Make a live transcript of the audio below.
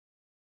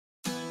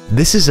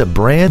This is a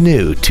brand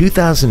new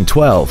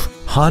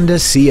 2012 Honda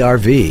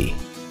CR-V.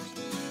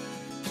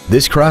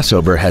 This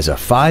crossover has a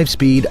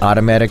 5-speed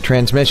automatic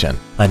transmission,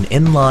 an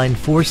inline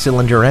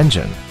 4-cylinder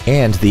engine,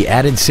 and the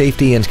added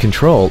safety and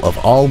control of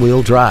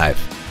all-wheel drive.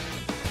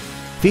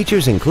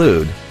 Features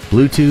include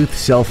Bluetooth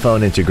cell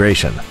phone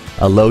integration,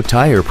 a low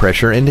tire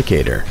pressure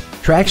indicator,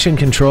 traction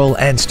control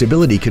and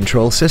stability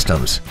control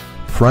systems,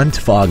 front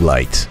fog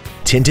lights,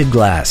 tinted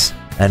glass,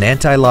 an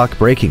anti-lock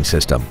braking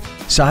system,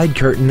 side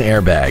curtain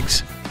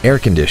airbags, air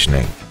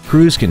conditioning,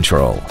 cruise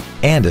control,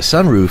 and a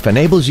sunroof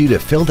enables you to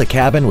fill the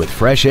cabin with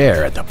fresh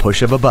air at the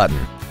push of a button.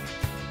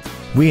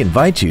 We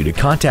invite you to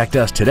contact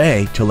us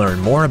today to learn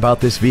more about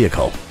this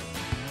vehicle.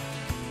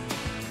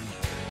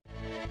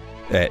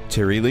 At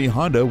Terry Lee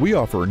Honda, we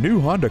offer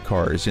new Honda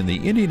cars in the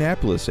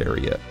Indianapolis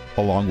area,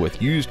 along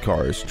with used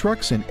cars,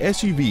 trucks, and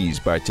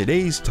SUVs by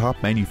today's top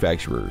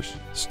manufacturers.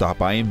 Stop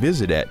by and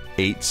visit at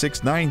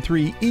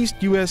 8693 East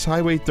US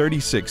Highway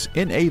 36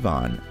 in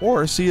Avon,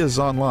 or see us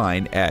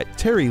online at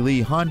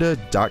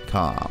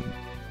terryleehonda.com.